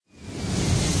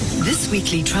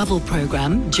weekly travel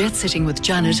program, Jet Setting with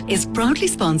Janet, is proudly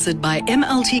sponsored by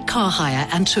MLT Car Hire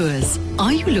and Tours.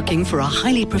 Are you looking for a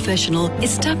highly professional,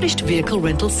 established vehicle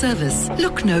rental service?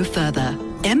 Look no further.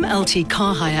 MLT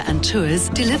Car Hire and Tours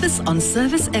delivers on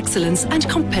service excellence and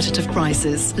competitive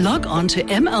prices. Log on to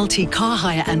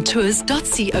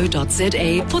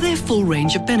mltcarhireandtours.co.za for their full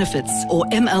range of benefits, or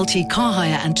MLT Car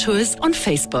Hire and Tours on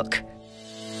Facebook.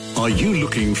 Are you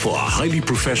looking for a highly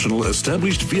professional,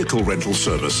 established vehicle rental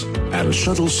service and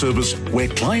shuttle service where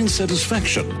client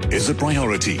satisfaction is a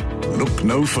priority? Look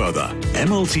no further.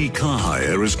 MLT Car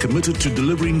Hire is committed to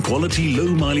delivering quality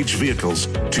low-mileage vehicles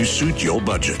to suit your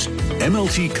budget.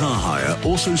 MLT Car Hire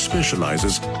also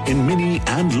specializes in mini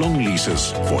and long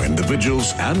leases for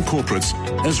individuals and corporates,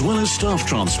 as well as staff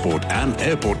transport and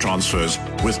airport transfers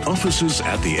with offices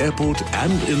at the airport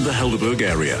and in the Helderberg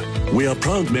area. We are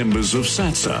proud members of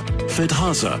SATSA,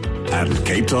 FedHasa and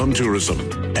Cape Town Tourism.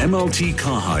 MLT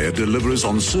Car Hire delivers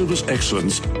on service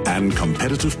excellence and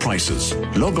competitive prices.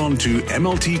 Log on to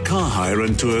MLT Car Hire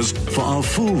and Tours for our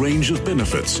full range of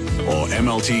benefits, or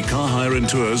MLT Car Hire and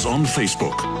Tours on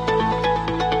Facebook.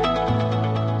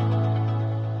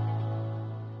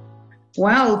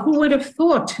 Well, who would have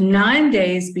thought 9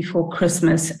 days before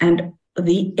Christmas and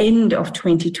the end of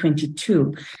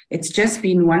 2022. It's just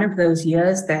been one of those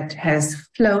years that has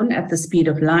flown at the speed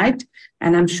of light,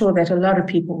 and I'm sure that a lot of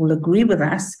people will agree with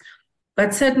us.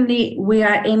 But certainly we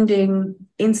are ending,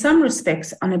 in some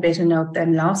respects, on a better note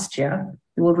than last year.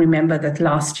 You will remember that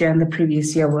last year and the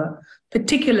previous year were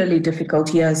particularly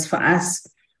difficult years for us.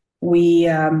 We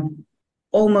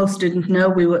almost didn't know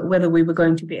whether we were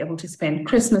going to be able to spend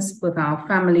Christmas with our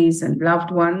families and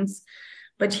loved ones.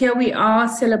 But here we are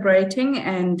celebrating,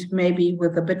 and maybe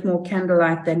with a bit more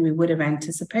candlelight than we would have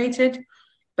anticipated.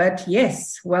 But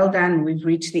yes, well done. We've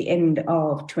reached the end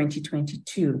of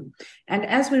 2022. And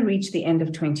as we reach the end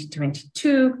of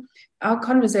 2022, our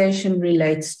conversation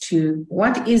relates to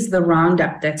what is the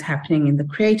roundup that's happening in the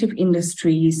creative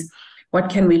industries?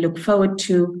 What can we look forward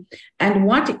to? And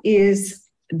what is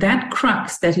that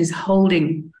crux that is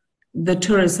holding the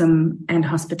tourism and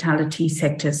hospitality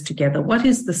sectors together? What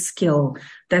is the skill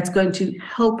that's going to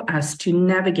help us to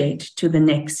navigate to the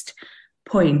next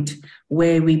point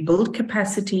where we build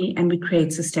capacity and we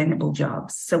create sustainable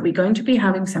jobs? So we're going to be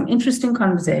having some interesting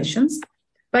conversations,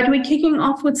 but we're kicking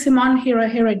off with Simone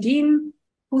Herodin,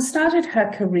 who started her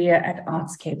career at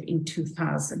Artscape in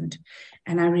 2000.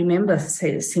 And I remember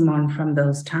Simone from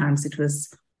those times. It was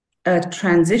a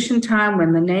transition time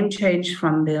when the name change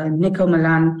from the Nico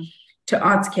Milan to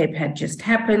Artscape had just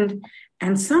happened.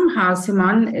 And somehow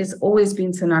Simone has always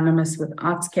been synonymous with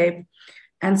Artscape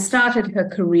and started her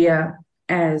career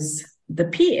as the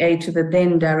PA to the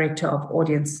then Director of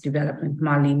Audience Development,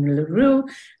 Marlene Leroux.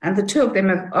 And the two of them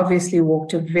have obviously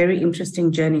walked a very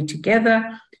interesting journey together,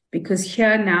 because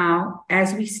here now,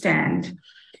 as we stand,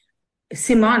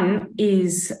 Simone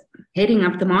is heading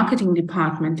up the marketing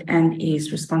department and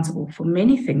is responsible for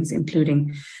many things,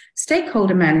 including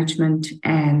stakeholder management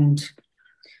and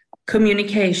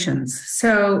communications.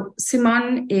 So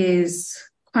Simone is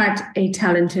quite a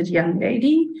talented young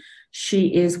lady.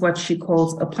 She is what she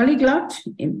calls a polyglot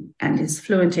and is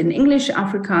fluent in English,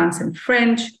 Afrikaans, and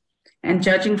French. And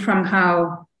judging from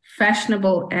how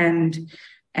fashionable and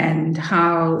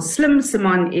how slim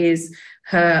Simone is,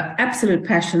 her absolute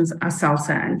passions are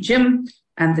salsa and gym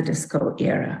and the disco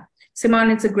era.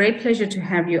 Simone, it's a great pleasure to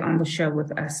have you on the show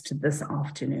with us this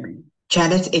afternoon.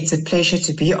 Janet, it's a pleasure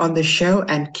to be on the show,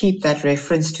 and keep that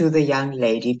reference to the young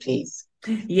lady, please.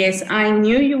 Yes, I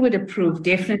knew you would approve,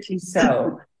 definitely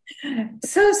so.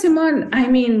 So, Simone, I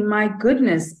mean, my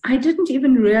goodness, I didn't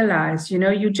even realize,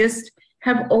 you just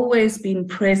have always been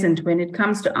present when it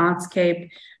comes to Artscape.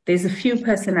 There's a few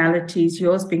personalities,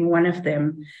 yours being one of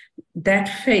them. That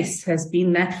face has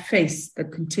been the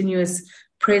continuous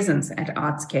presence at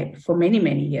Artscape for many,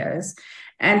 many years.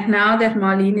 And now that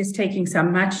Marlene is taking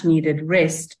some much needed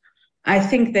rest, I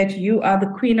think that you are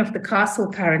the queen of the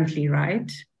castle currently,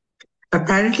 right?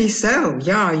 Apparently so,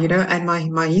 yeah, and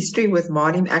my history with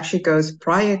Marlene actually goes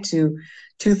prior to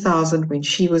 2000, when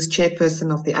she was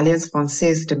chairperson of the Alliance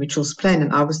Française de Mitchell's Plain,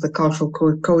 and I was the cultural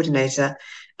coordinator,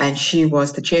 and she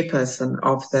was the chairperson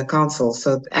of the council.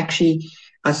 So actually,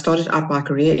 I started out my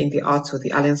career in the arts with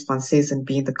the Alliance Française and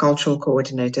being the cultural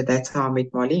coordinator. That's how I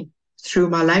met Marlene, through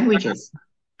my languages.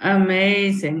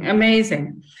 Amazing,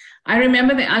 amazing. I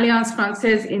remember the Alliance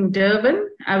Française in Durban.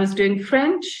 I was doing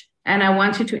French, and I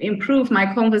wanted to improve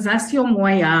my conversation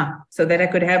moyen so that I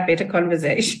could have better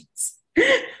conversations.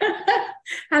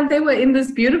 And they were in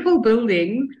this beautiful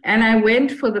building, and I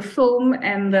went for the film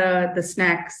and the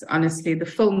snacks. Honestly, the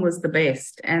film was the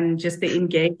best, and just the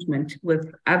engagement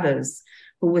with others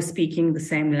who were speaking the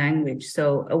same language.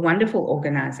 So a wonderful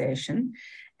organization.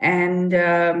 And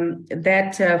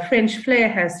that French flair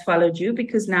has followed you,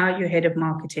 because now you're head of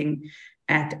marketing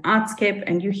at Artscape,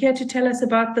 and you're here to tell us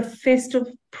about the festive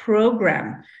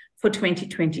program for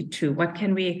 2022. What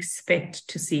can we expect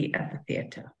to see at the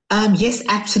theatre? Yes,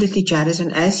 absolutely, Janet.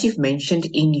 And as you've mentioned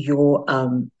in your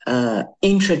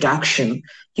introduction,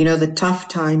 the tough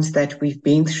times that we've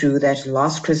been through, that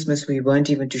last Christmas we weren't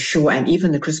even too sure, and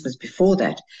even the Christmas before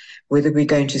that, whether we're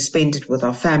going to spend it with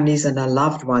our families and our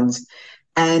loved ones.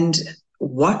 And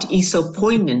what is so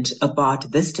poignant about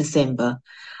this December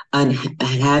and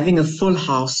having a full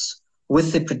house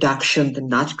with the production, The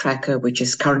Nutcracker, which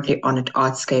is currently on at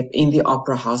Artscape in the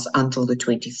Opera House until the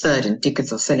 23rd, and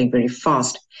tickets are selling very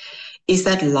fast, is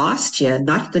that last year,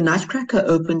 the Nutcracker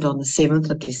opened on the 7th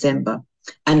of December.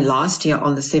 And last year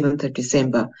on the 7th of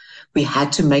December, we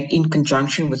had to make, in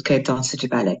conjunction with Cape Town City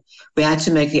Ballet, we had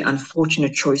to make the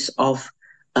unfortunate choice of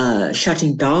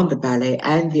shutting down the ballet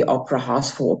and the Opera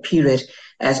House for a period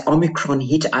as Omicron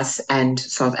hit us and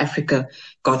South Africa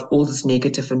got all this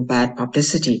negative and bad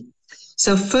publicity.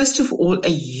 So first of all, a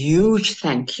huge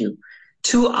thank you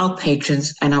to our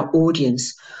patrons and our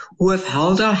audience who have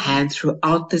held our hand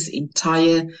throughout this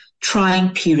entire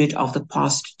trying period of the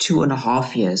past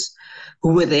 2.5 years,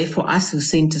 who were there for us, who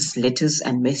sent us letters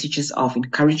and messages of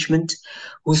encouragement,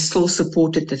 who still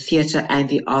supported the theatre and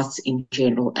the arts in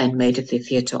general and made it their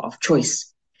theatre of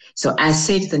choice. So as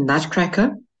said, the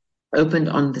Nutcracker opened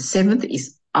on the 7th,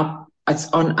 is up, it's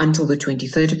on until the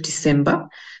 23rd of December.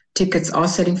 Tickets are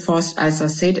selling fast. As I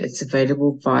said, it's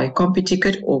available via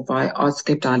CompuTicket or via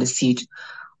Artscape Dial a Seat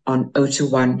on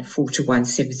 021 421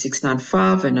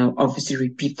 7695, and I'll obviously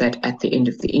repeat that at the end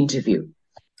of the interview.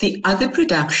 The other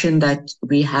production that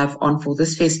we have on for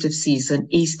this festive season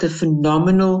is the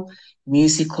phenomenal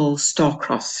musical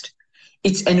Star-Crossed.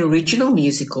 It's an original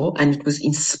musical, and it was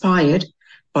inspired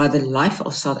by the life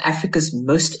of South Africa's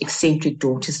most eccentric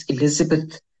daughters,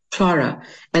 Elizabeth Clara.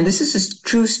 And this is a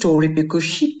true story because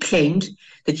she claimed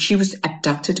that she was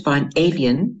abducted by an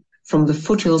alien from the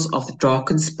foothills of the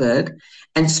Drakensberg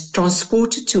and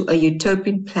transported to a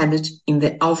utopian planet in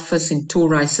the Alpha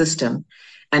Centauri system,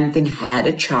 and then had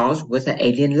a child with an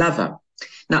alien lover.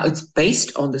 Now, it's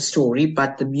based on the story,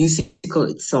 but the musical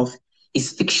itself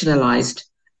is fictionalized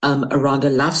around a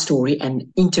love story,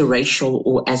 an interracial,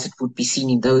 or as it would be seen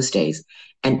in those days,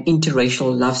 an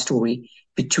interracial love story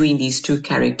between these two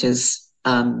characters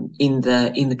in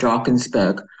the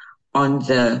Drakensberg on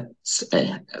the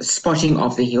spotting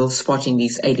of the hill, spotting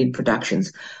these alien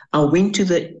productions. I went to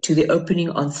the opening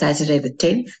on Saturday the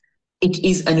 10th. It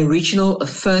is an original, a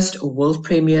first world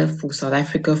premiere for South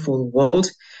Africa, for the world,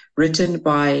 written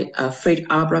by Fred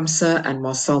Abramser and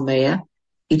Marcel Meyer.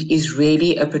 It is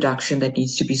really a production that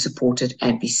needs to be supported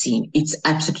and be seen. It's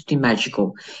absolutely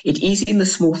magical. It is in the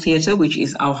small theatre, which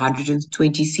is our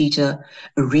 120-seater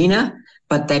arena,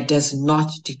 but that does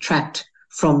not detract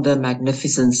from the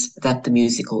magnificence that the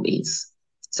musical is.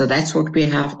 So that's what we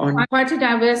have on. Quite a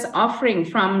diverse offering,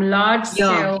 from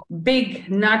large-scale, big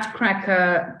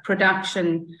Nutcracker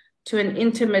production to an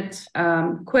intimate,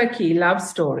 quirky love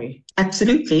story.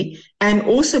 Absolutely. And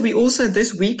also,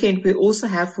 this weekend, we also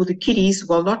have for the kiddies,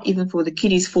 well, not even for the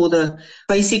kiddies, for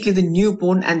basically the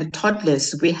newborn and the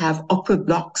toddlers, we have opera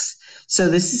blocks. So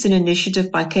this is an initiative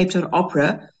by Cape Town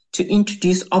Opera to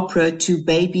introduce opera to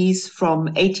babies from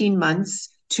 18 months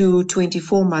to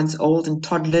 24 months old and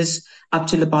toddlers up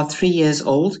till about 3 years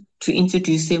old, to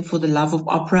introduce them for the love of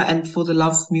opera and for the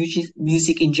love of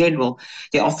music in general.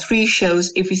 There are 3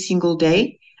 shows every single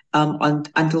day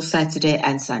until Saturday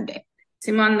and Sunday.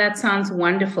 Simone, that sounds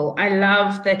wonderful. I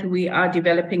love that we are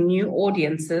developing new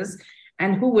audiences,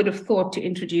 and who would have thought to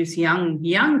introduce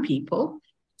young people,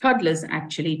 toddlers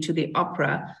actually, to the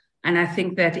opera. And I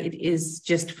think that it is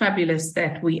just fabulous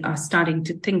that we are starting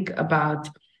to think about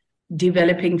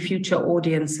developing future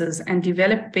audiences and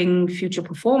developing future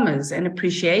performers and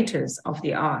appreciators of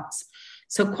the arts.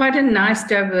 So quite a nice,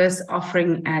 diverse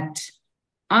offering at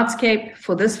Artscape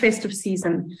for this festive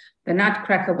season. The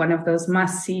Nutcracker, one of those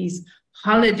must-sees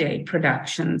holiday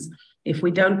productions. If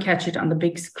we don't catch it on the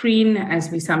big screen,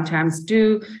 as we sometimes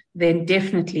do, then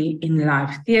definitely in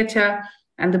live theatre.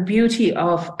 And the beauty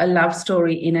of a love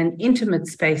story in an intimate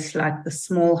space like the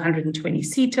small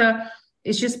 120-seater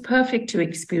is just perfect to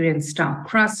experience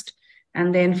Star-Crossed.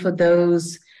 And then for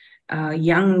those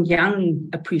young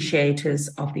appreciators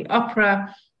of the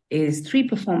opera, is 3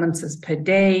 performances per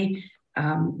day,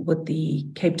 with the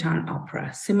Cape Town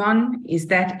Opera. Simon, is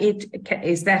that it?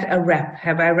 Is that a wrap?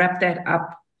 Have I wrapped that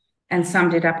up and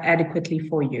summed it up adequately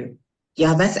for you?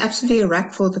 Yeah, that's absolutely a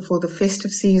wrap for the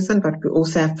festive season, but we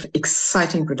also have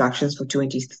exciting productions for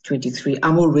 2023.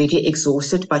 I'm already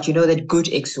exhausted, but you know that good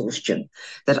exhaustion,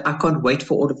 that I can't wait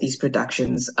for all of these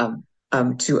productions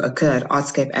to occur at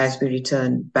Artscape as we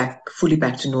return fully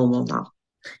back to normal now.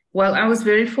 Well, I was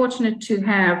very fortunate to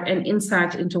have an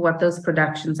insight into what those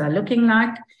productions are looking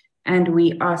like, and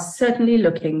we are certainly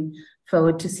looking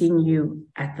forward to seeing you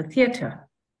at the theatre.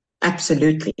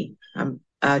 Absolutely.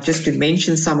 Just to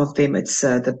mention some of them, it's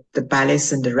the ballet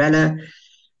Cinderella,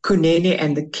 Kunene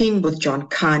and the King with John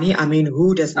Carney. I mean,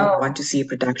 who does not want to see a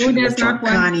production with John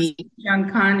Carney?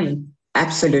 John Carney.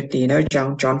 Absolutely,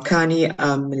 John Carney.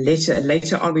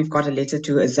 Later on, we've got a letter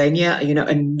to Azania,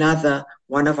 another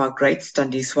one of our great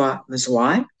Standiswa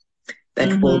Mzwai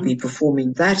that will be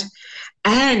performing that.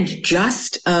 And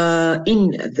just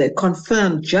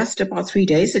confirmed just about 3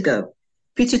 days ago,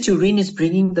 Peter Turin is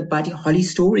bringing the Buddy Holly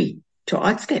story to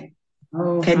Artscape.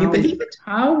 Oh, Can you believe it?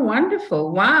 How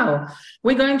wonderful. Wow.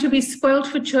 We're going to be spoiled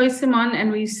for choice, Simon,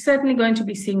 and we're certainly going to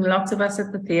be seeing lots of us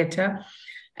at the theatre.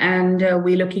 And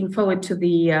we're looking forward to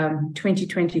the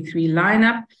 2023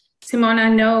 lineup. Simon, I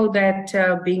know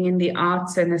that being in the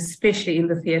arts and especially in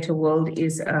the theatre world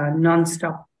is a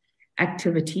non-stop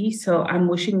activity. So I'm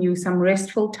wishing you some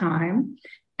restful time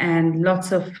and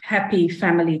lots of happy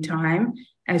family time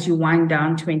as you wind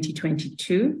down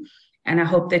 2022. And I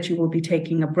hope that you will be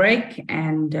taking a break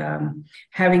and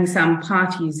having some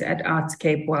parties at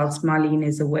Artscape whilst Marlene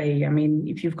is away. I mean,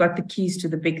 if you've got the keys to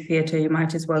the big theatre, you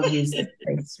might as well use the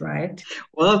place, right?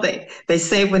 Well, they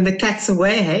say when the cat's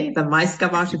away, hey, the mice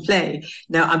come out to play.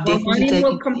 Now, I'm definitely Marlene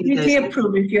will completely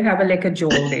approve if you have a lekker jaw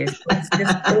there. So it's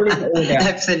just all in order.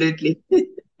 Absolutely.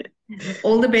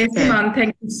 All the best, Simon.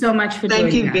 Thank you so much for joining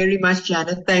us. Thank you very much,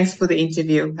 Janet. Thanks for the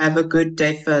interview. Have a good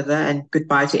day further and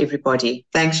goodbye to everybody.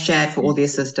 Thanks, Chad, for all the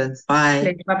assistance.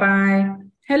 Bye. Bye-bye.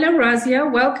 Hello, Razia.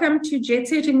 Welcome to Jet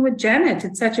Setting with Janet.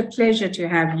 It's such a pleasure to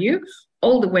have you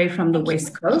all the way from the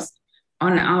West Coast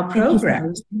on our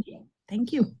program.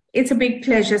 Thank you. It's a big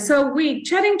pleasure. So we're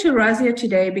chatting to Razia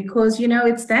today because,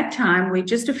 it's that time. We're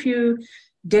just a few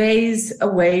days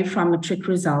away from matric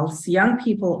results. Young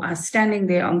people are standing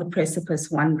there on the precipice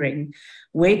wondering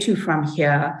where to from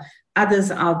here.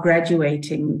 Others are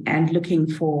graduating and looking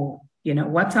for,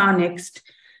 what's our next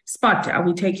spot? Are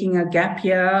we taking a gap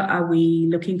year? Are we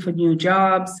looking for new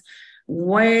jobs?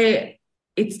 Where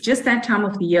it's just that time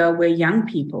of the year where young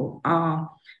people are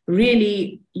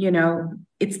really,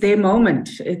 it's their moment.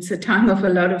 It's a time of a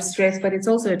lot of stress, but it's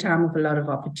also a time of a lot of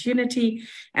opportunity.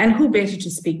 And who better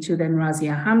to speak to than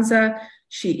Razia Hamza?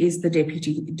 She is the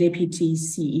deputy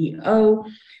CEO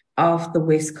of the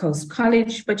West Coast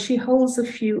College, but she holds a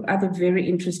few other very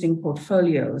interesting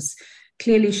portfolios,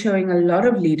 clearly showing a lot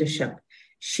of leadership.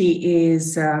 She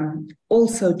is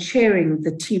also chairing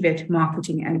the TVET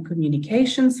Marketing and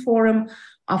Communications Forum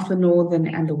of the Northern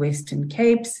and the Western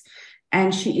Capes.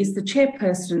 And she is the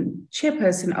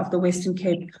chairperson of the Western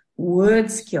Cape Word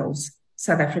Skills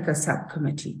South Africa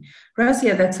Subcommittee.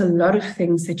 Razia, that's a lot of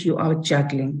things that you are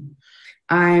juggling.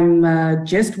 I'm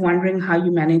just wondering how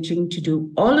you're managing to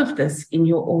do all of this in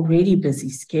your already busy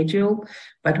schedule,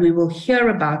 but we will hear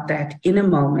about that in a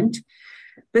moment.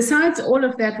 Besides all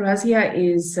of that, Razia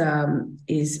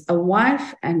is a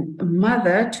wife and a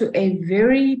mother to a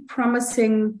very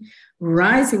promising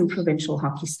rising provincial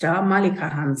hockey star, Malika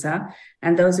Hamza.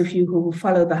 And those of you who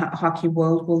follow the hockey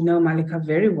world will know Malika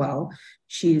very well.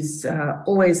 She's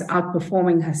always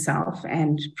outperforming herself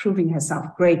and proving herself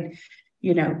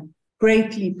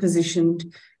greatly positioned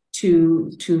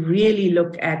to really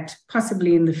look at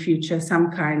possibly in the future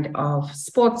some kind of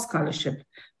sports scholarship.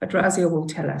 But Razia will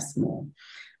tell us more.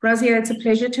 Razia, it's a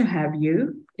pleasure to have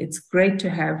you. It's great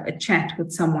to have a chat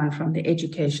with someone from the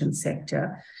education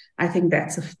sector. I think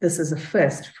this is a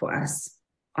first for us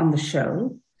on the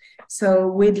show. So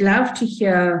we'd love to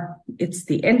hear, it's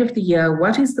the end of the year.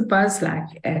 What is the buzz like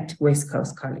at West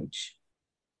Coast College?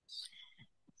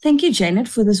 Thank you, Janet,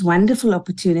 for this wonderful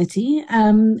opportunity.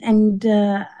 And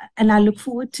I look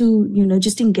forward to,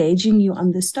 just engaging you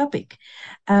on this topic.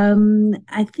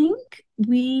 I think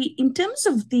in terms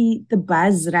of the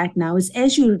buzz right now, is,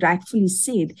 as you rightfully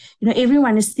said,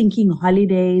 everyone is thinking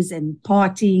holidays and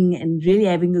partying and really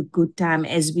having a good time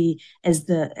as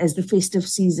the festive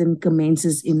season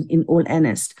commences in all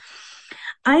earnest.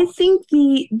 I think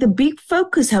the big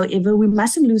focus, however, we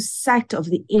mustn't lose sight of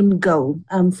the end goal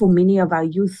for many of our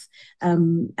youth.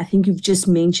 I think you've just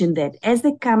mentioned that as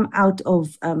they come out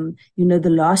of, the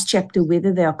last chapter,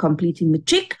 whether they are completing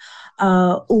matric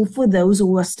or for those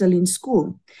who are still in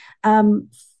school. For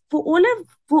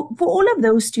all of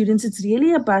those students, it's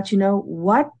really about,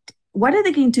 what are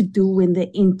they going to do when they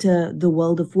enter the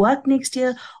world of work next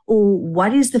year, or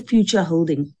what is the future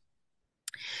holding?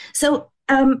 So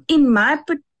in my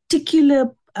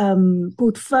particular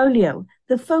portfolio,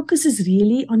 the focus is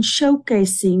really on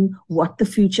showcasing what the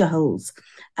future holds,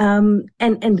 and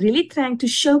really trying to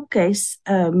showcase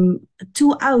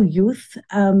to our youth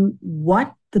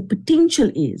what the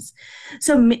potential is.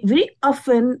 So very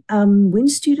often when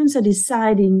students are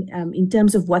deciding in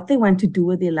terms of what they want to do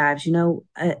with their lives,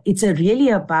 it's really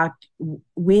about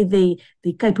where their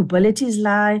capabilities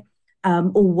lie,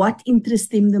 or what interests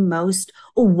them the most,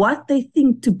 or what they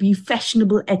think to be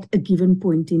fashionable at a given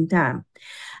point in time.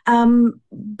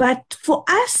 But for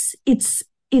us, it's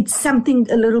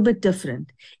something a little bit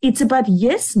different. It's about,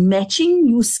 yes, matching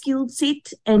your skill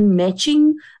set and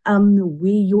matching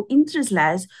where your interest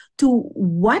lies to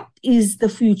what does the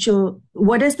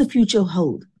future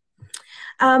hold.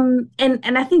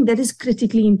 And I think that is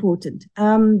critically important.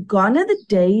 Gone are the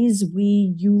days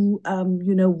we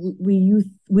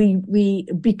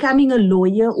becoming a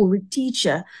lawyer or a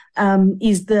teacher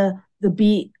is the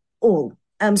be all.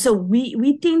 So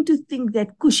we tend to think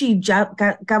that cushy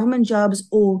government jobs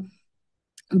or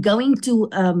going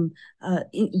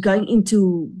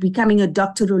into becoming a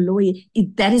doctor or lawyer,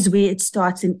 that is where it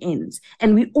starts and ends.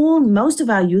 And most of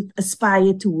our youth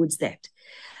aspire towards that.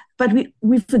 But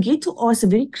we forget to ask a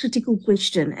very critical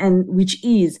question, and which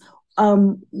is,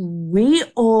 where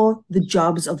are the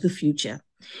jobs of the future?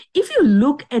 If you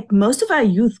look at most of our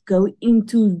youth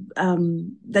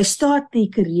they start their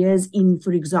careers in,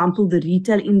 for example, the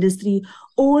retail industry,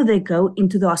 or they go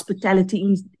into the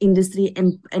hospitality industry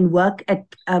and work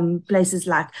at places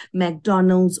like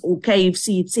McDonald's or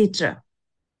KFC, etc.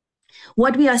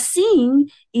 What we are seeing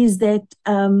is that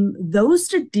those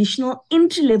traditional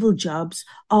entry-level jobs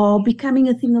are becoming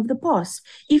a thing of the past.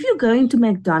 If you go into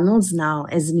McDonald's now,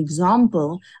 as an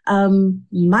example,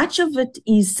 much of it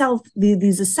is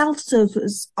there's a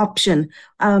self-service option,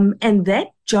 and that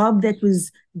job that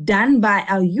was done by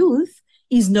our youth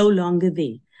is no longer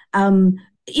there.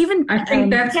 I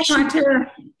think that's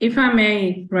if I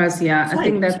may, Razia, I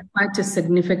think that's quite a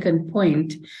significant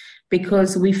point,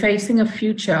 because we're facing a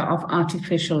future of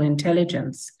artificial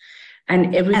intelligence,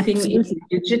 and everything is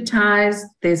digitized.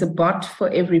 There's a bot for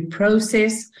every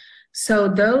process. So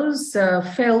those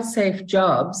fail-safe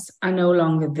jobs are no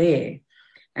longer there.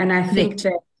 And I think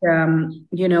that,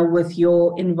 with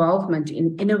your involvement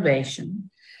in innovation,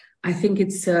 I think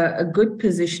it's a good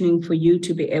positioning for you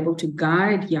to be able to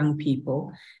guide young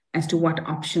people as to what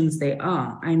options there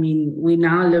are. I mean, we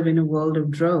now live in a world of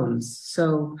drones.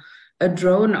 So a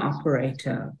drone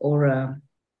operator or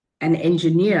an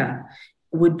engineer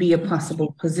would be a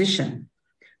possible position,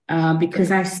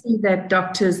 because I see that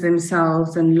doctors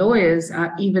themselves and lawyers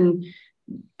are even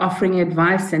offering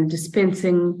advice and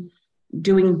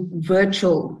doing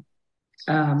virtual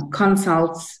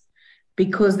consults,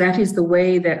 because that is the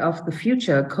way of the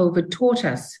future. COVID taught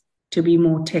us to be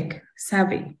more tech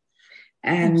savvy,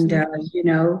 and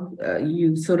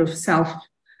you sort of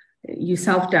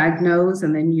self-diagnose,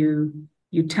 and then you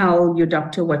tell your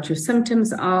doctor what your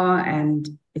symptoms are, and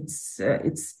it's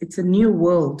a new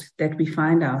world that we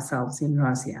find ourselves in,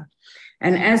 Razia.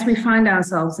 And as we find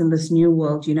ourselves in this new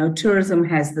world, tourism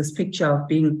has this picture of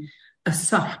being a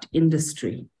soft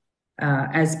industry,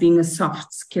 as being a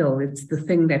soft skill. It's the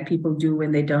thing that people do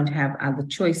when they don't have other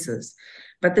choices.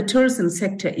 But the tourism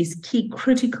sector is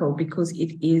critical, because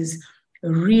it is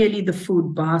really the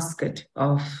food basket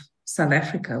of South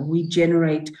Africa. We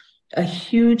generate a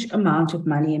huge amount of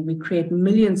money, and we create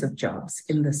millions of jobs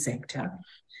in the sector.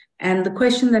 And the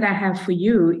question that I have for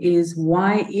you is,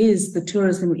 why is the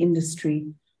tourism industry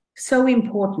so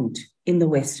important in the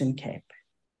Western Cape?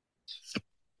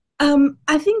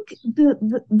 I think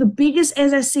the biggest,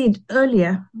 as I said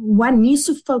earlier, one needs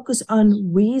to focus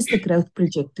on where is the growth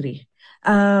trajectory.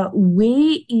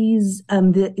 Where is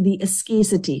the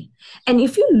scarcity? And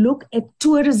if you look at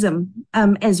tourism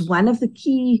as one of the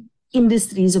key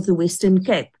industries of the Western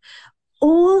Cape,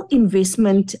 all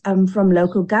investment from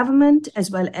local government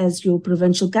as well as your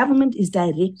provincial government is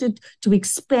directed to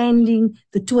expanding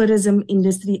the tourism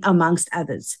industry, amongst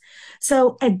others.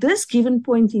 So at this given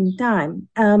point in time,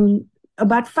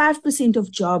 about 5%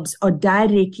 of jobs are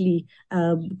directly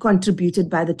contributed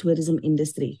by the tourism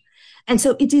industry. And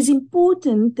so it is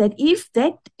important that if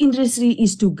that industry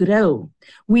is to grow,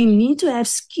 we need to have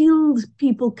skilled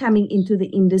people coming into the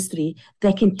industry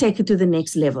that can take it to the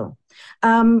next level.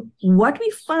 What we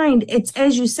find, it's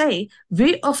as you say,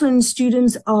 very often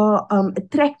students are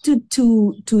attracted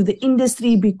to the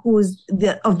industry because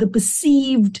of the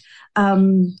perceived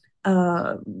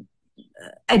uh,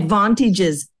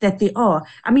 advantages that there are.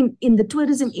 I mean, in the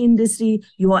tourism industry,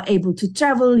 you are able to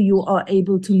travel, you are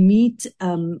able to meet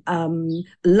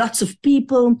lots of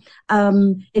people.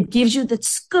 It gives you that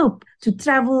scope to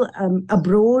travel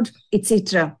abroad,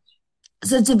 etc.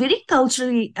 So it's a very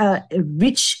culturally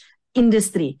rich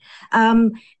industry.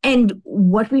 And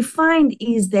what we find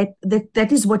is that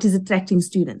is what is attracting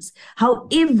students.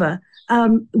 However,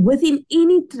 within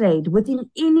any trade, within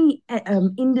any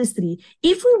industry,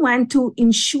 if we want to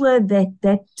ensure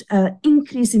that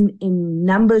increase in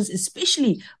numbers,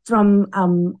 especially from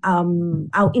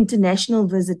our international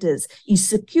visitors, is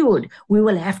secured, we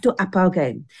will have to up our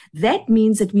game. That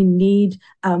means that we need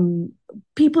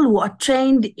people who are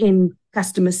trained in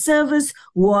customer service,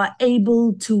 who are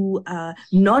able to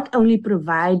not only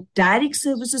provide direct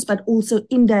services, but also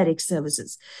indirect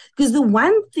services. Because the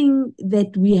one thing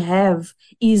that we have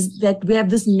is that we have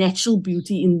this natural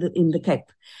beauty in the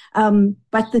Cape.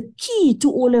 But the key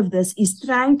to all of this is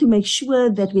trying to make sure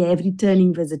that we have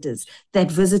returning visitors,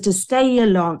 that visitors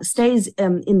stays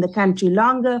in the country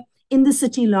longer, in the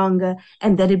city longer,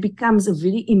 and that it becomes a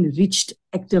very enriched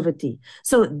activity.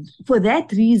 So for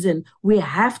that reason, we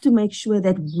have to make sure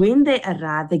that when they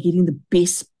arrive, they're getting the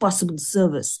best possible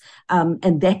service.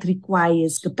 And that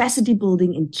requires capacity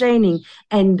building and training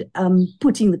and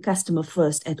putting the customer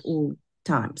first at all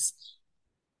times.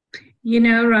 You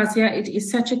know, Razia, it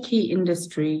is such a key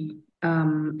industry,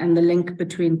 and the link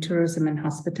between tourism and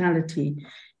hospitality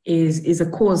is a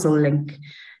causal link.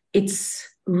 It's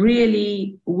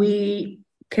really, we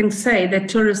can say that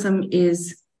tourism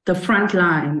is the front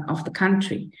line of the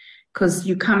country because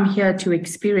you come here to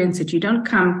experience it. You don't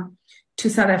come to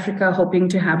South Africa hoping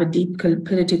to have a deep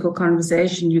political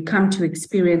conversation. You come to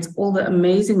experience all the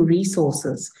amazing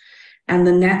resources and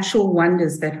the natural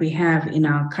wonders that we have in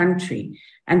our country.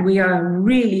 And we are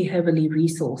really heavily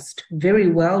resourced,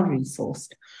 very well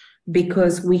resourced,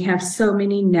 because we have so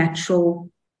many natural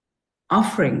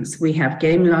offerings. We have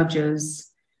game lodges,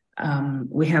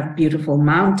 we have beautiful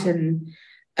mountain,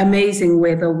 amazing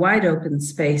weather, wide open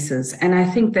spaces. And I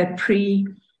think that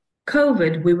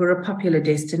pre-COVID, we were a popular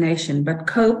destination, but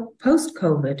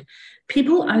post-COVID,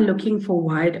 people are looking for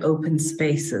wide open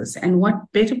spaces. And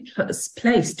what better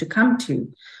place to come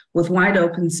to with wide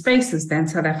open spaces than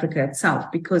South Africa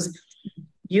itself? Because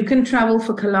you can travel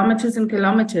for kilometers and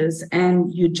kilometers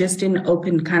and you're just in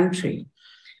open country,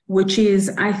 which is,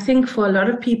 I think, for a lot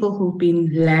of people who've been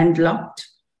landlocked,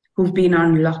 who've been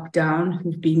on lockdown,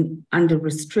 who've been under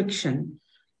restriction,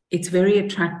 it's very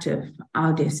attractive,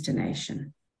 our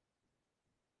destination.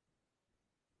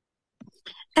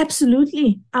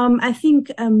 Absolutely. I think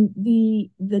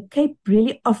the Cape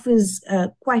really offers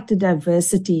quite a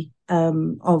diversity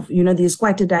there's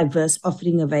quite a diverse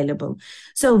offering available.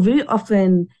 So very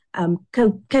often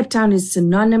Cape Town is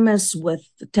synonymous with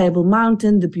Table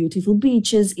Mountain, the beautiful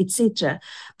beaches, etc.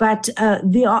 But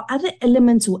there are other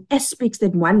elements or aspects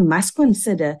that one must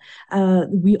consider.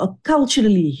 We are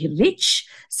culturally rich,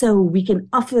 so we can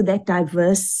offer that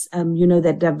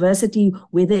that diversity,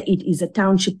 whether it is a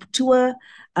township tour,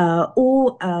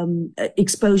 or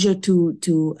exposure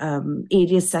to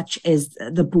areas such as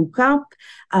the Buka,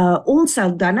 or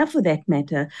Saldanha for that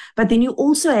matter. But then you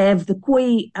also have the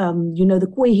Khoi,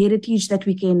 the Khoi heritage that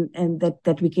we can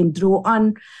that we can draw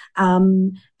on,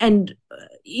 and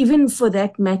even for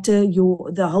that matter,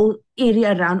 the whole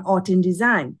area around art and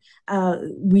design,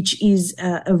 which is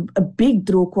a big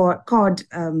draw card,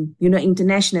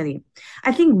 internationally.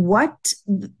 I think what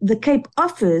the Cape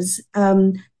offers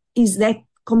is that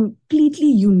completely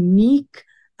unique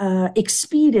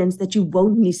experience that you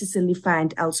won't necessarily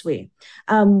find elsewhere.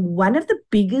 One of the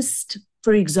biggest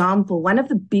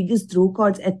draw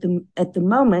cards at the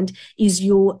moment is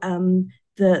your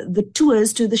the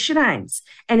tours to the shrines,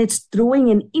 and it's drawing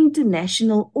an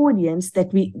international audience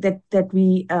that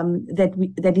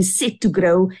is set to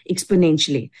grow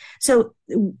exponentially. So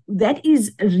that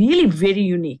is really very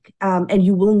unique, and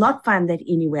you will not find that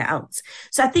anywhere else.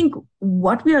 So I think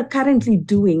what we are currently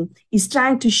doing is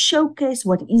trying to showcase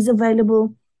what is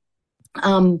available,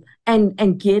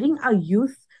 and getting our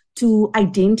youth to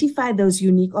identify those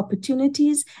unique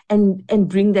opportunities and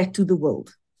bring that to the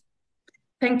world.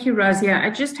 Thank you, Razia. I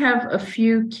just have a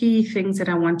few key things that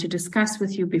I want to discuss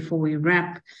with you before we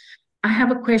wrap. I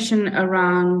have a question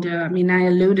around, I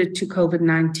alluded to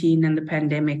COVID-19 and the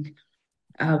pandemic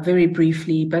very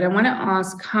briefly, but I want to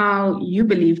ask how you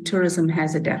believe tourism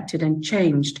has adapted and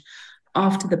changed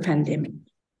after the pandemic.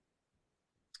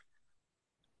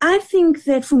 I think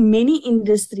that for many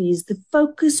industries, the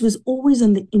focus was always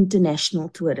on the international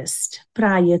tourist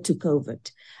prior to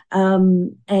COVID.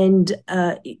 And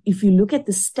if you look at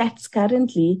the stats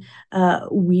currently,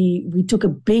 we took a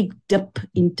big dip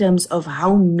in terms of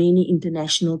how many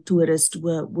international tourists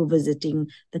were visiting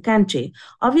the country.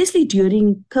 Obviously,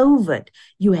 during COVID,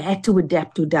 you had to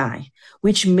adapt or die,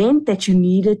 which meant that you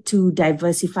needed to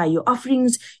diversify your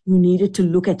offerings. You needed to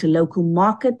look at a local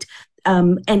market.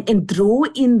 And draw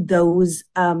in those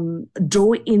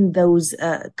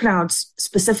crowds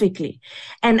specifically.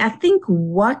 And I think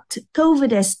what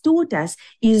COVID has taught us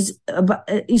is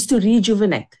to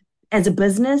rejuvenate as a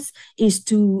business, is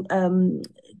to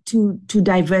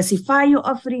diversify your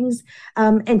offerings,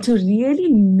 and to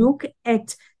really look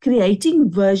at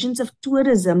creating versions of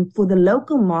tourism for the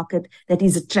local market that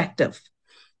is attractive.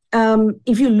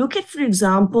 If you look at, for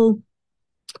example,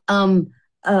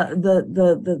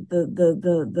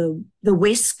 the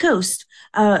West Coast,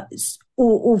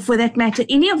 or for that matter,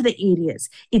 any of the areas.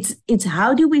 It's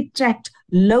how do we attract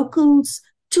locals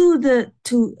to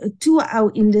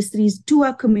our industries, to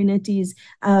our communities,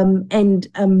 and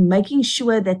making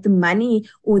sure that the money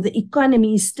or the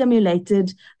economy is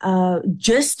stimulated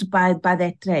just by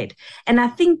that trade. And I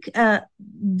think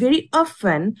very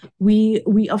often we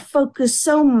are focused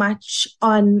so much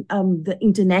on the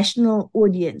international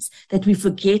audience that we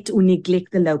forget or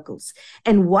neglect the locals.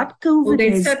 And what COVID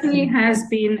there certainly has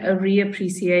been a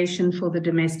reappreciation for the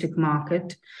domestic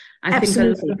market. I think a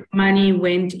lot of money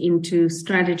went into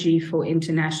strategy for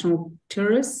international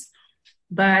tourists,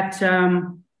 but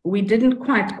we didn't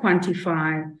quite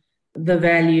quantify the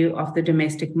value of the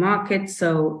domestic market.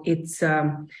 So it's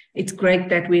great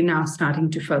that we're now starting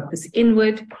to focus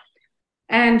inward.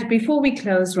 And before we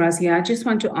close, Razia, I just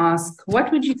want to ask,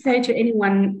 what would you say to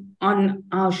anyone on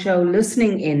our show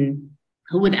listening in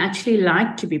who would actually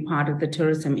like to be part of the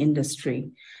tourism industry?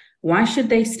 Why should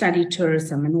they study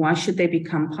tourism, and why should they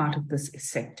become part of this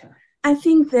sector? I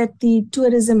think that the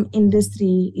tourism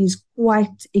industry is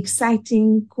quite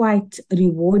exciting, quite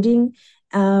rewarding,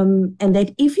 and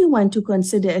that if you want to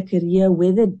consider a career,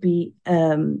 whether it be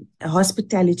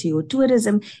hospitality or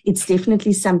tourism, it's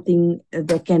definitely something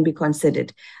that can be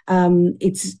considered.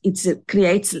 It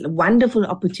creates wonderful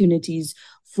opportunities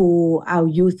for our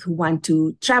youth who want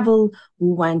to travel,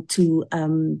 who want to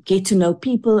get to know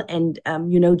people and,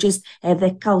 just have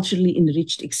that culturally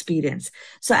enriched experience.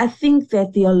 So I think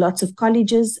that there are lots of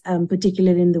colleges,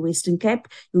 particularly in the Western Cape.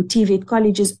 Your TVET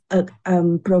colleges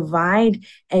provide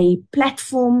a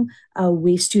platform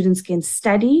where students can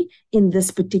study in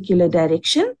this particular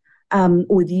direction.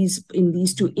 Or in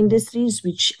these two industries,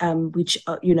 which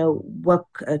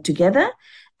work together.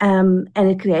 And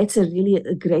it creates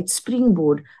a great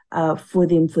springboard for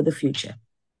them for the future.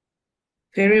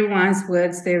 Very wise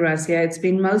words there, Razia. It's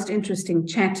been most interesting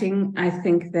chatting. I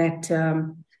think that,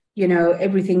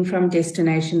 everything from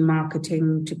destination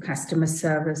marketing to customer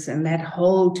service and that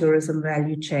whole tourism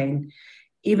value chain,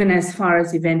 even as far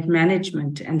as event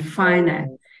management and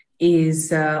finance,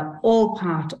 is all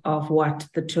part of what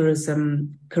the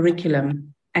tourism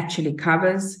curriculum actually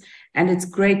covers. And it's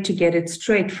great to get it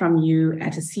straight from you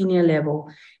at a senior level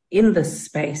in this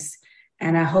space.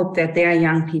 And I hope that there are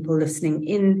young people listening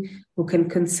in who can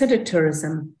consider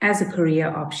tourism as a career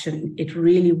option. It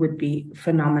really would be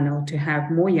phenomenal to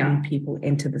have more young people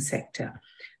enter the sector.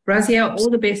 Razia, all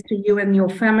the best to you and your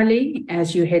family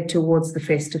as you head towards the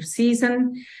festive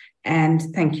season. And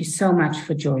thank you so much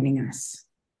for joining us.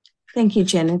 Thank you,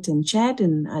 Janet and Chad.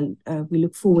 And we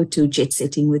look forward to jet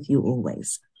setting with you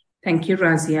always. Thank you,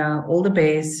 Razia. All the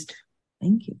best.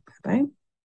 Thank you. Bye-bye.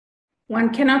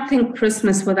 One cannot think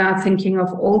Christmas without thinking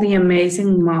of all the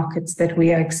amazing markets that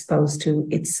we are exposed to.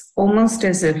 It's almost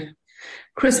as if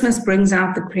Christmas brings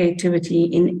out the creativity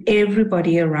in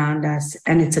everybody around us,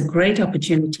 and it's a great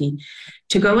opportunity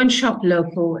to go and shop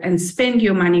local and spend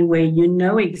your money where you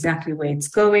know exactly where it's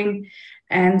going.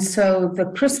 And so the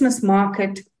Christmas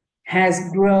market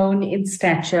has grown in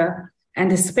stature,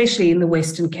 and especially in the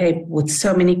Western Cape with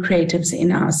so many creatives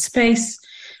in our space.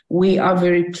 We are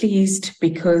very pleased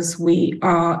because we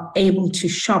are able to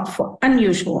shop for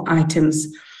unusual items.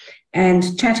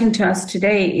 And chatting to us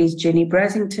today is Jenny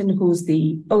Brasington, who's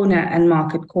the owner and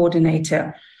market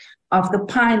coordinator of the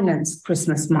Pinelands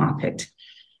Christmas Market.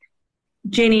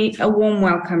 Jenny, a warm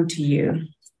welcome to you.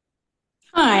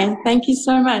 Hi, thank you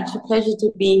so much. A pleasure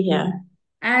to be here.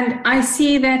 And I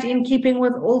see that in keeping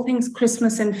with all things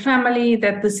Christmas and family,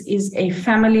 that this is a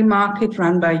family market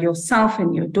run by yourself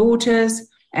and your daughters.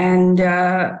 And,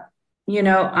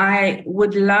 I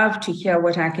would love to hear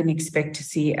what I can expect to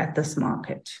see at this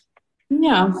market.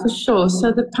 Yeah, for sure.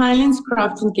 So the Pinelands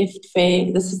Craft and Gift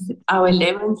Fair, this is our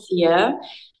 11th year,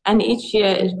 and each year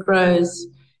it grows.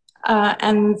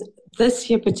 And this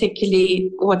year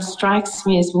particularly, what strikes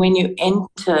me is when you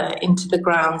enter into the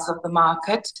grounds of the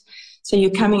market. So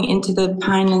you're coming into the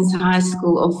Pinelands High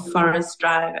School of Forest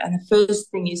Drive, and the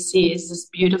first thing you see is this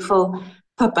beautiful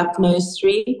pop-up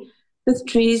nursery with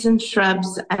trees and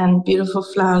shrubs and beautiful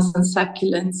flowers and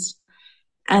succulents.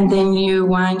 And then you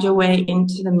wind your way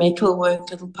into the metalwork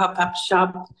little pop-up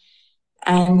shop.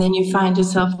 And then you find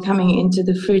yourself coming into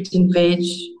the fruit and veg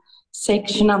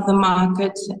section of the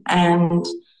market and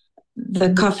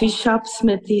the coffee shop,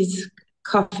 Smithy's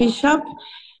coffee shop.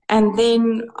 And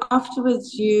then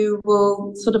afterwards, you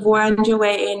will sort of wind your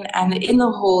way in, and in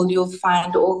the hall, you'll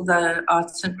find all the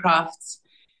arts and crafts.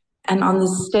 And on the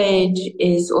stage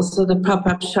is also the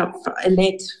pop-up shop for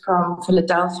Alette from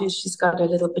Philadelphia. She's got a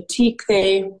little boutique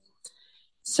there.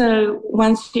 So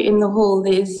once you're in the hall,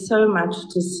 there's so much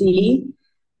to see.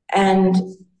 And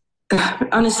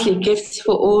honestly, gifts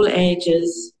for all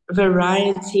ages,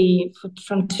 variety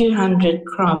from 200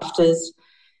 crafters.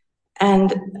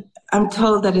 And I'm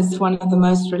told that it's one of the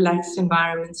most relaxed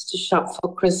environments to shop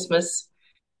for Christmas,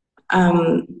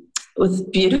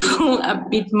 with beautiful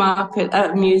upbeat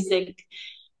music.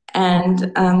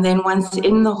 And then once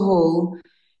in the hall,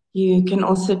 you can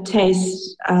also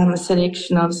taste a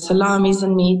selection of salamis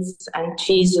and meats and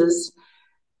cheeses.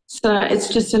 So it's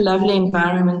just a lovely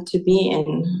environment to be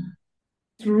in.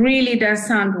 It really does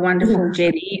sound wonderful,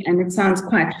 Jenny, and it sounds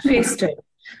quite festive.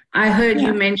 I heard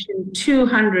you mention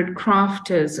 200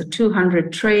 crafters or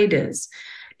 200 traders.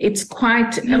 It's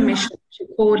quite a mission to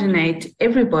coordinate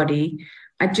everybody.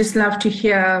 I'd just love to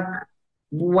hear,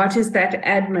 what does that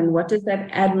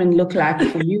admin look like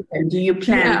for you? And do you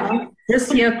plan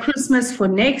this year Christmas for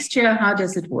next year? How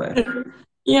does it work?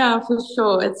 Yeah, for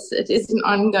sure. It is an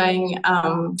ongoing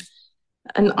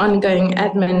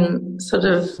admin sort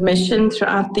of mission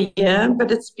throughout the year,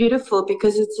 but it's beautiful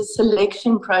because it's a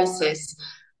selection process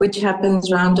which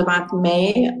happens around about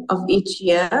May of each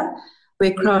year,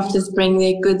 where crafters bring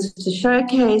their goods to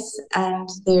showcase, and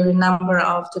there are a number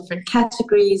of different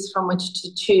categories from which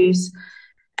to choose.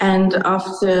 And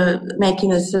after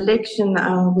making the selection,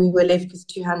 we were left with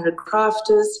 200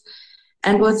 crafters.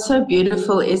 And what's so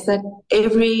beautiful is that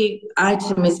every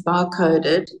item is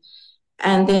barcoded,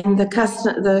 and then the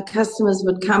customers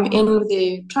would come in with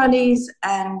their trolleys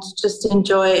and just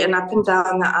enjoy and up and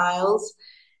down the aisles,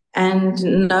 and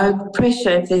no pressure.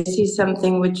 If they see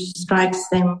something which strikes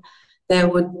them, they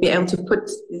would be able to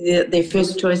put their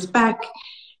first choice back.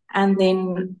 And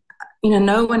then,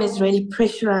 no one is really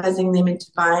pressurizing them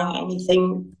into buying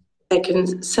anything. They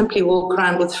can simply walk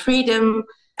around with freedom,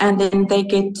 and then they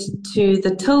get to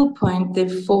the till point. There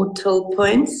are 4 till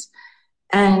points,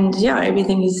 and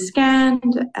everything is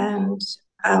scanned. And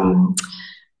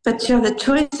but the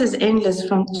choice is endless,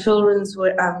 from children's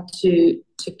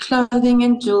to clothing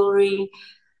and jewelry.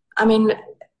 I mean,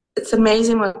 it's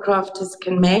amazing what crafters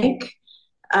can make.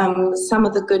 Some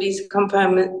of the goodies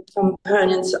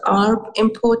components are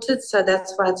imported, so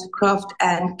that's why it's a craft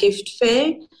and gift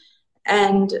fair.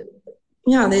 And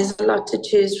there's a lot to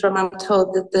choose from. I'm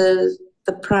told that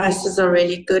the prices are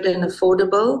really good and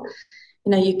affordable.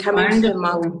 You're coming to the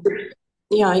market.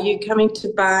 You're coming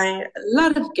to buy a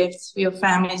lot of gifts for your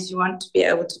families. You want to be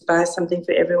able to buy something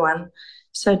for everyone,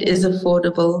 so it is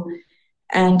affordable,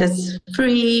 and it's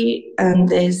free, and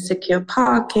there's secure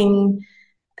parking.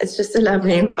 It's just a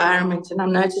lovely environment, and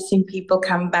I'm noticing people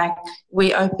come back.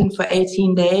 We open for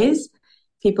 18 days.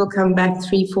 People come back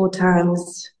 3-4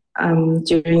 times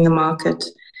during the market.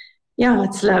 Yeah,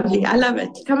 it's lovely. I love it.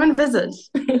 Come and visit.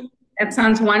 That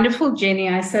sounds wonderful, Jenny.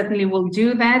 I certainly will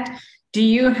do that. Do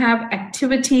you have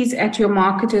activities at your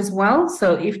market as well?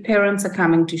 So if parents are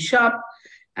coming to shop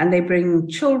and they bring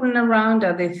children around,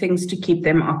 are there things to keep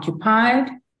them occupied?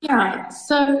 Yeah,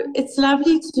 so it's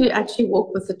lovely to actually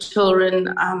walk with the children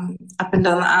up and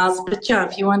down the aisles. But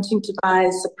if you're wanting to buy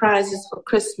surprises for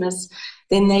Christmas,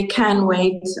 then they can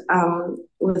wait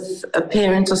with a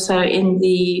parent or so in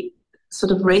the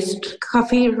sort of rest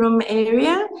coffee room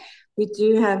area. We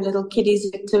do have little kiddies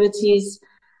activities.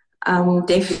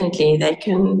 Definitely, they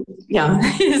can,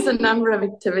 there's a number of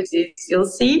activities you'll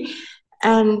see.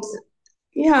 And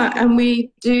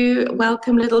we do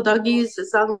welcome little doggies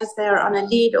as long as they're on a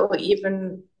lead or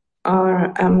even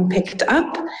are picked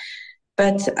up.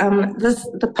 But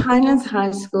the Pinelands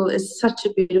High School is such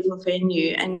a beautiful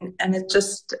venue, and it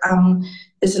just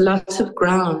is lots of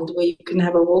ground where you can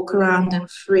have a walk around and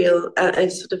feel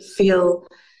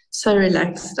so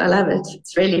relaxed. I love it.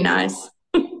 It's really nice.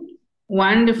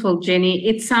 Wonderful, Jenny.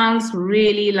 It sounds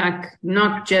really like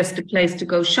not just a place to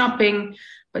go shopping,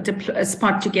 but a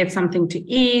spot to get something to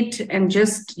eat and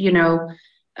just,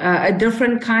 a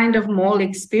different kind of mall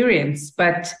experience.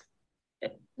 But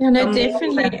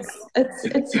definitely.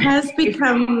 It has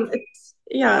become,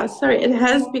 it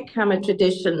has become a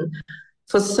tradition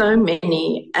for so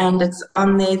many, and it's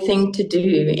on their thing to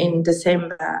do in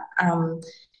December.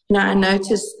 I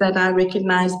noticed that I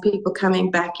recognize people coming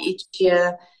back each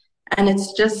year, and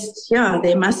it's just,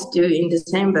 they must do in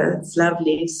December. It's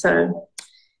lovely. So,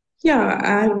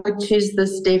 I would choose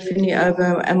this definitely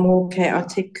over a more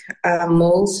chaotic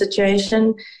mall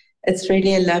situation. It's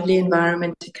really a lovely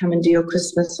environment to come and do your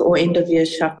Christmas or end of year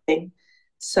shopping.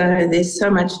 So there's so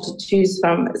much to choose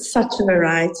from. It's such a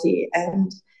variety, and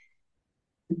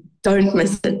don't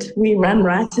miss it. We run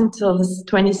right until the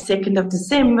 22nd of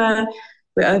December.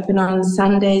 We're open on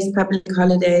Sundays, public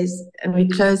holidays, and we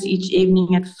close each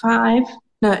evening at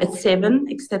 7,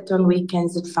 except on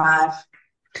weekends at 5.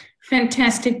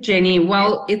 Fantastic, Jenny.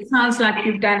 Well, it sounds like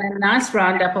you've done a nice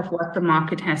roundup of what the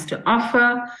market has to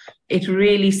offer. It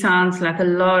really sounds like a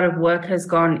lot of work has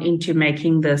gone into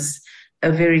making this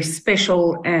a very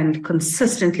special and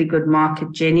consistently good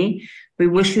market, Jenny. We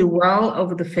wish you well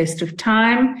over the festive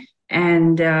time,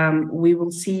 and we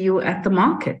will see you at the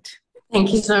market.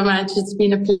 Thank you so much. It's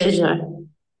been a pleasure.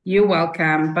 You're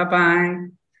welcome. Bye-bye.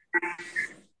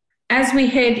 As we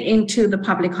head into the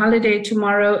public holiday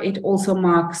tomorrow, it also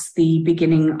marks the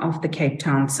beginning of the Cape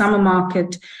Town Summer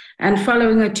Market. And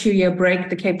following a 2-year break,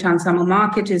 the Cape Town Summer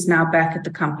Market is now back at the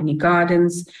Company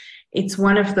Gardens. It's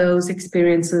one of those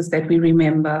experiences that we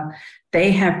remember.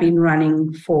 They have been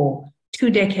running for 2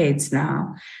 decades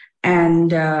now,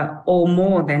 and or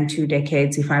more than 2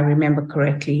 decades, if I remember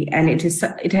correctly. And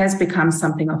it has become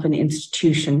something of an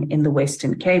institution in the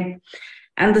Western Cape.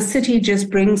 And the city just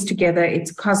brings together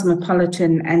its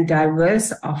cosmopolitan and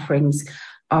diverse offerings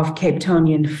of Cape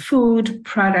Townian food,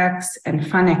 products, and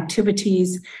fun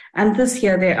activities. And this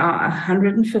year there are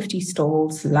 150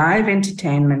 stalls, live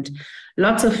entertainment,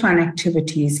 lots of fun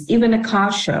activities, even a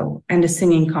car show and a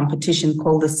singing competition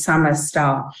called the Summer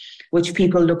Star, which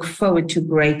people look forward to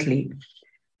greatly.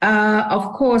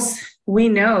 Of course, we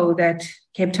know that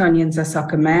Cape Townians are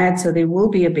soccer mad, so there will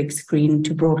be a big screen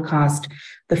to broadcast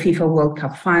the FIFA World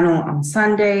Cup final on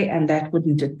Sunday, and that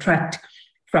wouldn't detract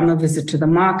from a visit to the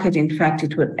market. In fact,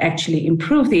 it would actually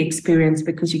improve the experience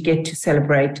because you get to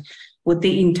celebrate with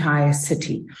the entire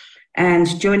city.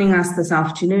 And joining us this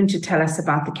afternoon to tell us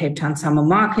about the Cape Town Summer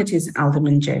Market is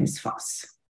Alderman James Voss.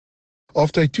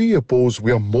 After a 2-year pause,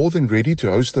 we are more than ready to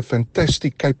host the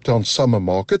fantastic Cape Town Summer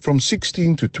Market from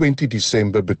 16 to 20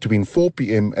 December between 4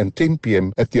 p.m. and 10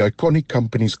 p.m. at the iconic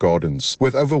Company's Gardens.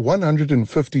 With over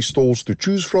 150 stalls to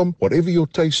choose from, whatever your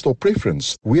taste or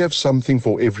preference, we have something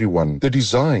for everyone. The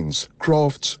designs,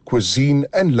 crafts, cuisine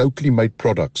and locally made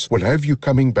products will have you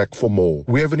coming back for more.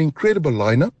 We have an incredible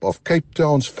lineup of Cape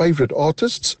Town's favorite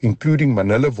artists, including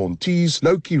Manila Von Teese,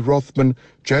 Loki Rothman,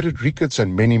 Jared Ricketts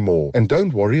and many more. And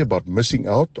don't worry about missing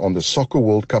out on the Soccer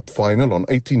World Cup final on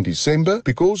 18 December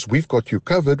because we've got you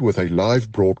covered with a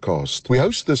live broadcast. We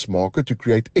host this market to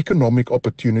create economic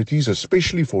opportunities,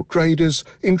 especially for traders,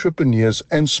 entrepreneurs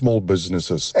and small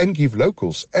businesses, and give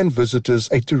locals and visitors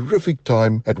a terrific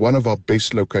time at one of our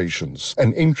best locations.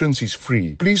 An entrance is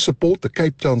free. Please support the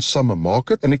Cape Town Summer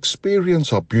Market and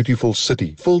experience our beautiful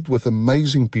city filled with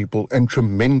amazing people and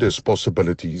tremendous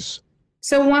possibilities.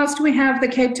 So whilst we have the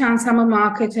Cape Town Summer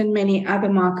Market and many other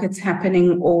markets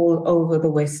happening all over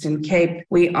the Western Cape,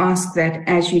 we ask that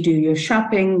as you do your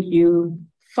shopping, you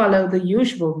follow the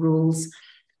usual rules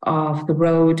of the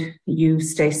road. You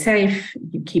stay safe,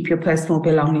 you keep your personal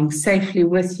belongings safely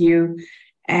with you,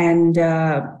 and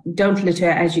don't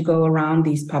litter as you go around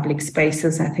these public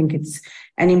spaces. I think it's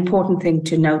an important thing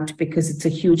to note because it's a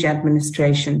huge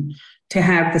administration to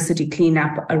have the city clean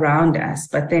up around us.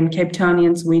 But then Cape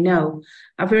Townians, we know,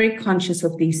 are very conscious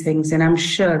of these things, and I'm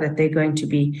sure that they're going to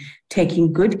be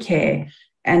taking good care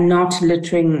and not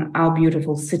littering our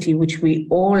beautiful city, which we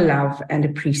all love and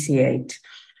appreciate.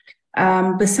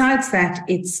 Besides that,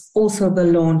 it's also the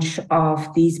launch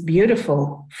of these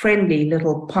beautiful, friendly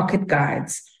little pocket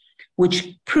guides,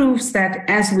 which proves that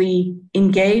as we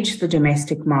engage the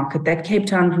domestic market, that Cape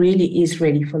Town really is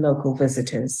ready for local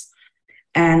visitors.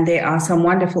 And there are some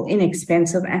wonderful,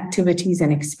 inexpensive activities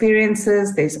and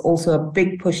experiences. There's also a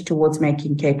big push towards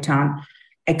making Cape Town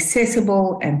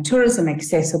accessible and tourism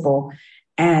accessible.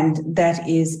 And that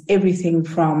is everything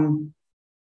from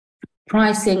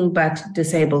pricing, but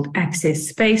disabled access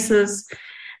spaces.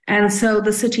 And so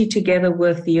the city, together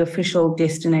with the official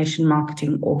destination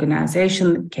marketing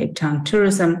organization, Cape Town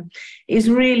Tourism, is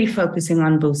really focusing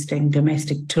on boosting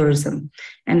domestic tourism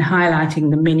and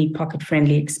highlighting the many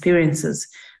pocket-friendly experiences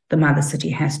the mother city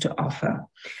has to offer.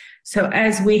 So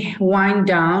as we wind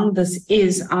down, this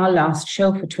is our last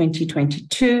show for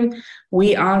 2022.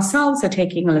 We ourselves are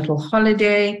taking a little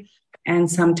holiday and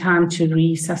some time to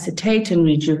resuscitate and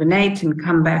rejuvenate and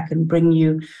come back and bring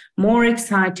you more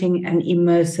exciting and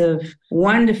immersive,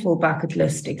 wonderful bucket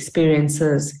list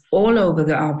experiences all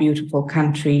over our beautiful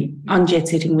country on Jet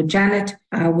Setting with Janet.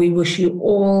 We wish you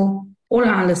all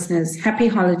our listeners, happy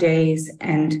holidays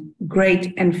and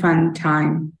great and fun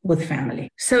time with family.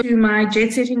 So to my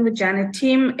Jet Setting with Janet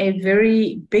team, a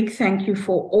very big thank you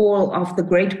for all of the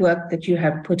great work that you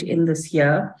have put in this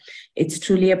year. It's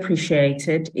truly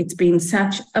appreciated. It's been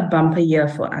such a bumper year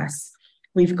for us.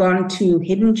 We've gone to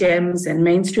hidden gems and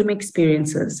mainstream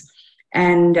experiences.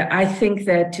 And I think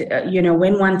that,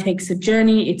 when one takes a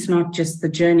journey, it's not just the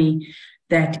journey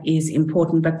that is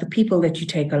important, but the people that you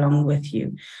take along with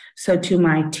you. So to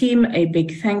my team, a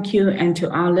big thank you, and to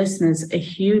our listeners, a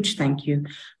huge thank you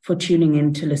for tuning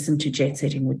in to listen to Jet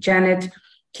Setting with Janet.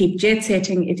 Keep jet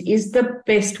setting. It is the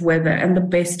best weather and the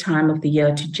best time of the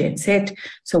year to jet set.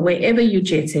 So wherever you're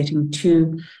jet setting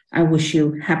to, I wish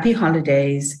you happy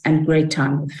holidays and great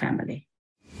time with family.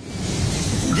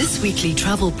 This weekly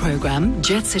travel program,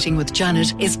 Jet Setting with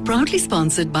Janet, is proudly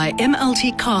sponsored by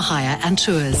MLT Car Hire and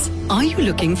Tours. Are you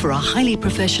looking for a highly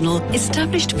professional,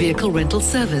 established vehicle rental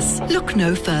service? Look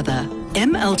no further.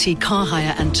 MLT Car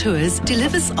Hire and Tours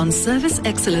delivers on service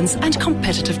excellence and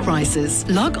competitive prices.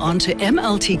 Log on to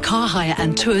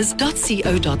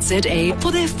mltcarhireandtours.co.za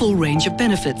for their full range of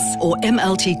benefits, or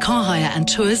MLT Car Hire and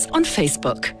Tours on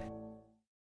Facebook.